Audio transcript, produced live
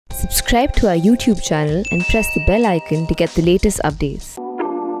Subscribe to our YouTube channel and press the bell icon to get the latest updates.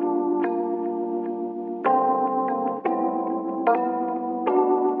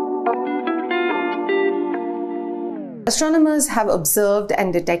 Astronomers have observed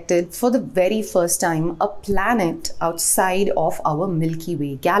and detected for the very first time a planet outside of our Milky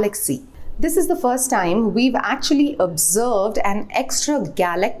Way galaxy. This is the first time we've actually observed an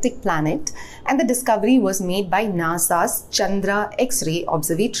extragalactic planet, and the discovery was made by NASA's Chandra X-ray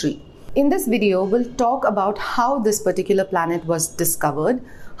observatory. In this video, we'll talk about how this particular planet was discovered,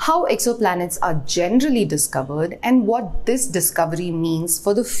 how exoplanets are generally discovered, and what this discovery means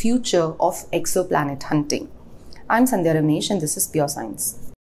for the future of exoplanet hunting. I'm Sandhya Ramesh, and this is Pure Science.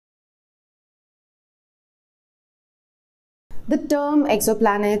 The term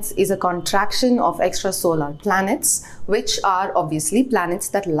exoplanets is a contraction of extrasolar planets, which are obviously planets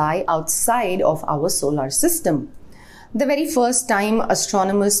that lie outside of our solar system. The very first time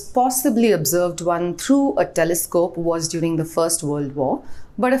astronomers possibly observed one through a telescope was during the First World War,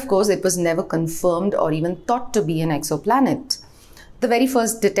 but of course it was never confirmed or even thought to be an exoplanet. The very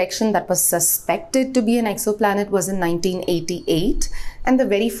first detection that was suspected to be an exoplanet was in 1988, and the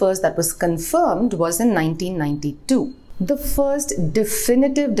very first that was confirmed was in 1992. The first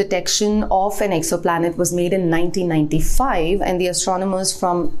definitive detection of an exoplanet was made in 1995, and the astronomers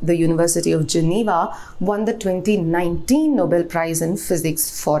from the University of Geneva won the 2019 Nobel Prize in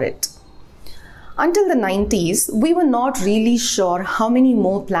Physics for it. Until the 90s, we were not really sure how many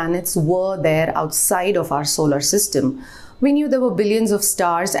more planets were there outside of our solar system. We knew there were billions of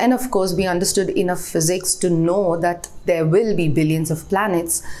stars, and of course we understood enough physics to know that there will be billions of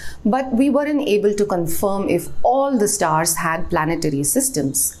planets, but we weren't able to confirm if all the stars had planetary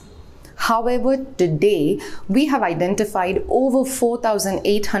systems. However, today we have identified over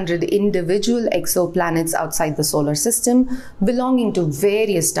 4,800 individual exoplanets outside the solar system belonging to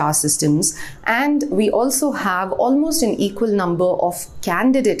various star systems, and we also have almost an equal number of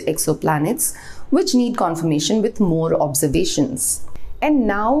candidate exoplanets which need confirmation with more observations. And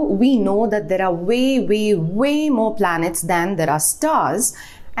now we know that there are way more planets than there are stars,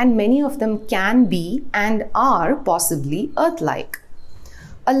 and many of them can be and are possibly Earth-like.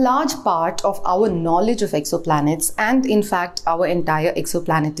 A large part of our knowledge of exoplanets, and in fact our entire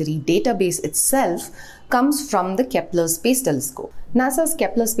exoplanetary database itself, comes from the Kepler Space Telescope. NASA's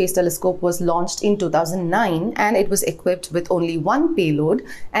Kepler Space Telescope was launched in 2009, and it was equipped with only one payload,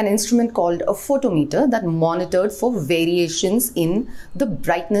 an instrument called a photometer that monitored for variations in the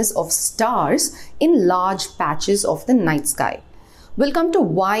brightness of stars in large patches of the night sky. We'll come to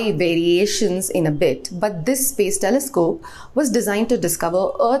why variations in a bit, but this space telescope was designed to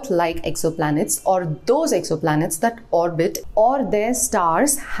discover Earth-like exoplanets, or those exoplanets that orbit or their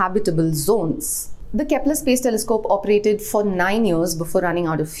stars' habitable zones. The Kepler Space Telescope operated for 9 years before running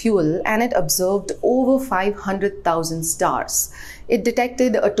out of fuel, and it observed over 500,000 stars. It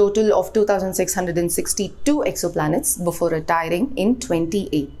detected a total of 2,662 exoplanets before retiring in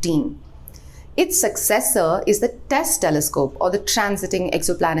 2018. Its successor is the TESS telescope, or the Transiting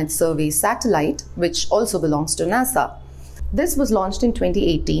Exoplanet Survey Satellite, which also belongs to NASA. This was launched in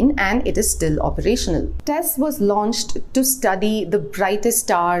 2018, and it is still operational. TESS was launched to study the brightest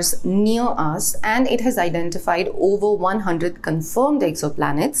stars near us, and it has identified over 100 confirmed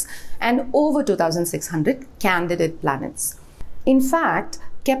exoplanets and over 2,600 candidate planets. In fact,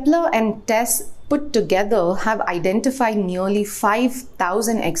 Kepler and TESS put together have identified nearly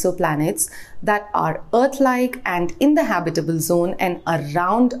 5,000 exoplanets that are Earth-like and in the habitable zone and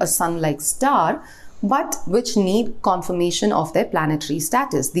around a sun-like star, but which need confirmation of their planetary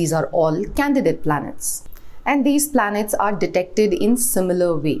status. These are all candidate planets. And these planets are detected in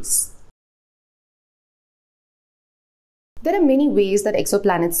similar ways. There are many ways that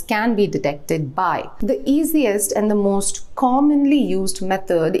exoplanets can be detected by. The easiest and the most commonly used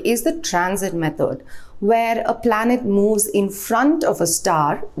method is the transit method, where a planet moves in front of a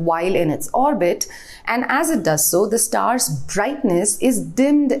star while in its orbit, and as it does so, the star's brightness is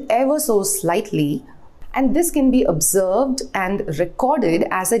dimmed ever so slightly, and this can be observed and recorded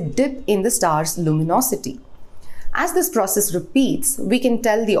as a dip in the star's luminosity. As this process repeats, we can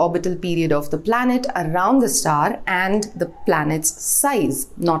tell the orbital period of the planet around the star and the planet's size,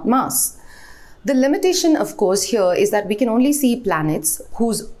 not mass. The limitation, of course, here is that we can only see planets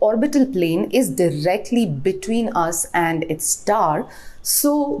whose orbital plane is directly between us and its star,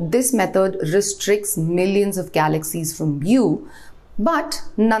 so this method restricts millions of galaxies from view, but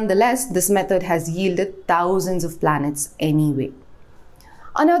nonetheless, this method has yielded thousands of planets anyway.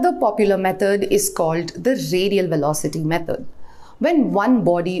 Another popular method is called the radial velocity method. When one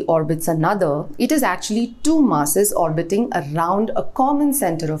body orbits another, it is actually two masses orbiting around a common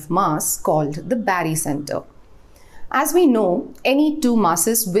center of mass called the barycenter. As we know, any two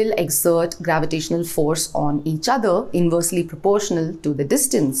masses will exert gravitational force on each other inversely proportional to the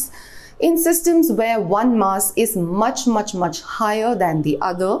distance. In systems where one mass is much higher than the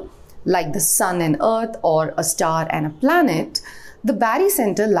other, like the Sun and Earth or a star and a planet, the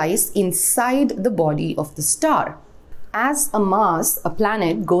barycenter lies inside the body of the star. As a mass, a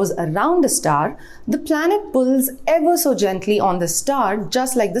planet, goes around a star, the planet pulls ever so gently on the star,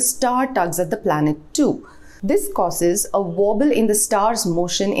 just like the star tugs at the planet too. This causes a wobble in the star's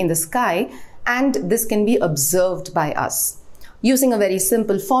motion in the sky, and this can be observed by us. Using a very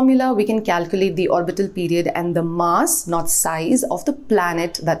simple formula, we can calculate the orbital period and the mass, not size, of the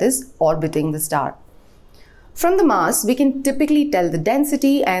planet that is orbiting the star. From the mass, we can typically tell the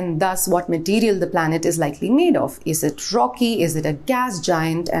density and thus what material the planet is likely made of. Is it rocky? Is it a gas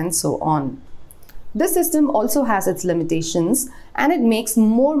giant? And so on. This system also has its limitations, and it makes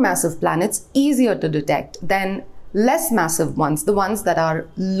more massive planets easier to detect than less massive ones, the ones that are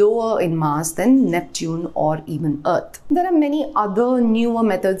lower in mass than Neptune or even Earth. There are many other newer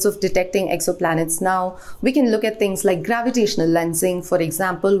methods of detecting exoplanets now. We can look at things like gravitational lensing, for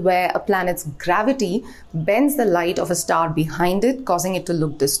example, where a planet's gravity bends the light of a star behind it, causing it to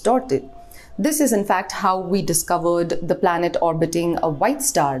look distorted. This is in fact how we discovered the planet orbiting a white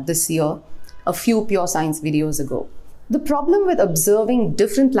star this year, a few pure science videos ago. The problem with observing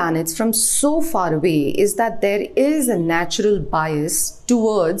different planets from so far away is that there is a natural bias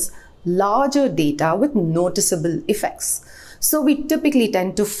towards larger data with noticeable effects. So we typically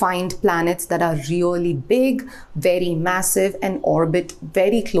tend to find planets that are really big, very massive, and orbit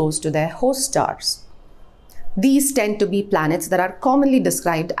very close to their host stars. These tend to be planets that are commonly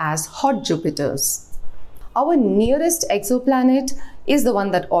described as hot Jupiters. Our nearest exoplanet is the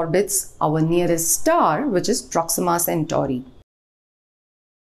one that orbits our nearest star, which is Proxima Centauri.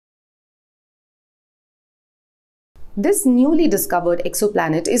 This newly discovered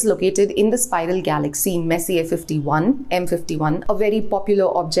exoplanet is located in the spiral galaxy Messier 51, M51, a very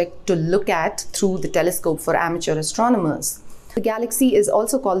popular object to look at through the telescope for amateur astronomers. The galaxy is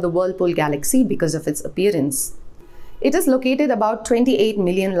also called the Whirlpool Galaxy because of its appearance. It is located about 28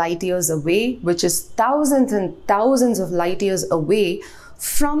 million light years away, which is thousands and thousands of light years away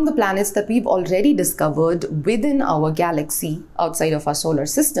from the planets that we've already discovered within our galaxy outside of our solar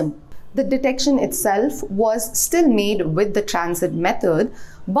system. The detection itself was still made with the transit method,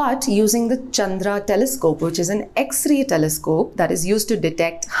 but using the Chandra telescope, which is an X-ray telescope that is used to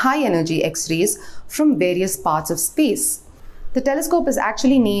detect high-energy X-rays from various parts of space. The telescope is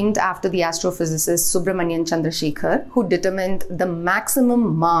actually named after the astrophysicist Subrahmanyan Chandrasekhar, who determined the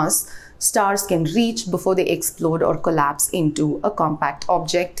maximum mass stars can reach before they explode or collapse into a compact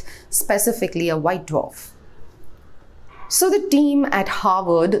object, specifically a white dwarf. So the team at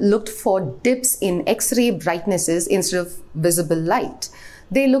Harvard looked for dips in X-ray brightnesses instead of visible light.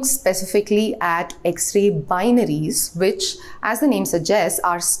 They looked specifically at X-ray binaries, which, as the name suggests,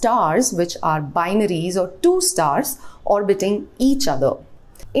 are stars which are binaries or two stars orbiting each other.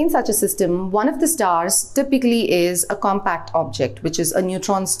 In such a system, one of the stars typically is a compact object, which is a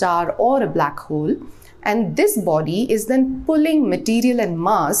neutron star or a black hole, and this body is then pulling material and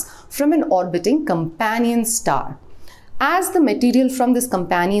mass from an orbiting companion star. As the material from this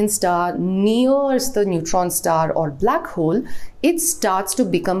companion star nears the neutron star or black hole, it starts to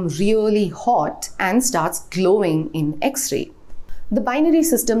become really hot and starts glowing in X-ray. The binary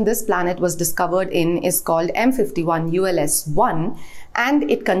system this planet was discovered in is called M51 ULS1, and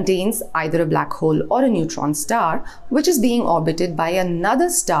it contains either a black hole or a neutron star, which is being orbited by another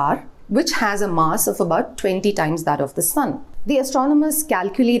star which has a mass of about 20 times that of the Sun. The astronomers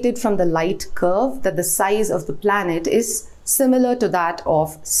calculated from the light curve that the size of the planet is similar to that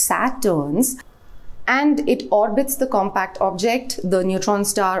of Saturn's, and it orbits the compact object, the neutron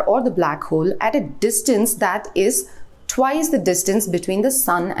star or the black hole, at a distance that is twice the distance between the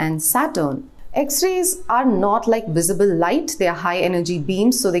Sun and Saturn. X-rays are not like visible light, they are high energy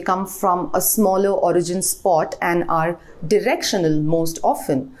beams, so they come from a smaller origin spot and are directional most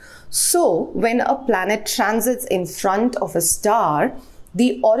often. So when a planet transits in front of a star,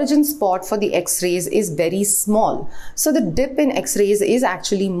 the origin spot for the X-rays is very small. So the dip in X-rays is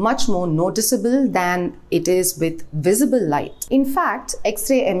actually much more noticeable than it is with visible light. In fact,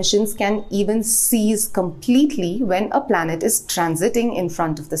 X-ray emissions can even cease completely when a planet is transiting in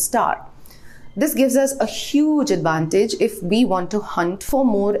front of the star. This gives us a huge advantage if we want to hunt for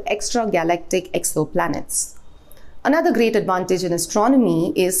more extragalactic exoplanets. Another great advantage in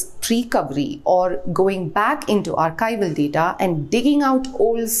astronomy is precovery, or going back into archival data and digging out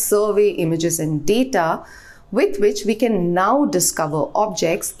old survey images and data with which we can now discover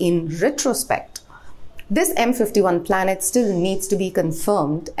objects in retrospect. This M51 planet still needs to be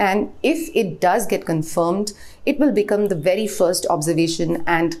confirmed, and if it does get confirmed, it will become the very first observation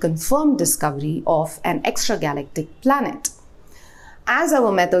and confirmed discovery of an extragalactic planet. As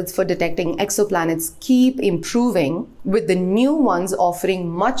our methods for detecting exoplanets keep improving, with the new ones offering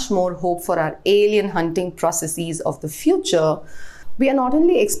much more hope for our alien hunting processes of the future, we are not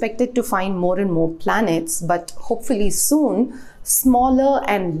only expected to find more and more planets, but hopefully soon, smaller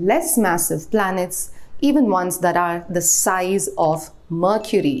and less massive planets, even ones that are the size of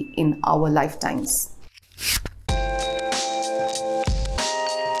Mercury in our lifetimes.